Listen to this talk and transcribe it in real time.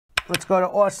Let's go to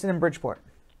Austin and Bridgeport.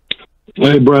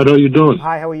 Hey, Brad, how you doing?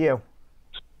 Hi, how are you?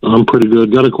 I'm pretty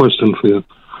good. Got a question for you.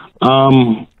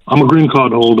 I'm a green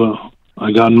card holder.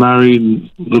 I got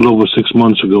married a little over 6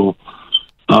 months ago.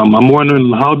 I'm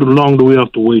wondering, how long do we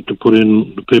have to wait to put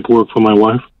in the paperwork for my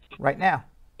wife? Right now.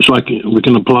 So we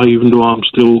can apply even though I'm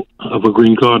still have a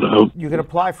green card? You can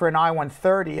apply for an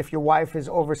I-130 if your wife has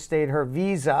overstayed her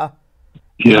visa.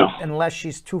 Yeah. Unless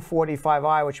she's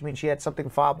 245I, which means she had something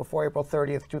filed before April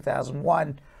 30th,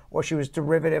 2001, or she was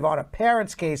derivative on a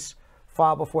parent's case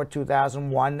filed before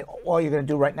 2001. All you're going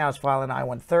to do right now is file an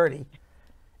I-130.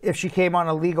 If she came on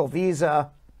a legal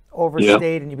visa,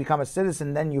 overstayed, and you become a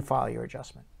citizen, then you file your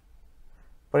adjustment.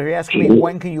 But if you're asking me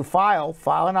when can you file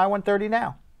an I-130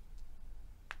 now.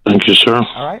 Thank you, sir.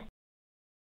 All right.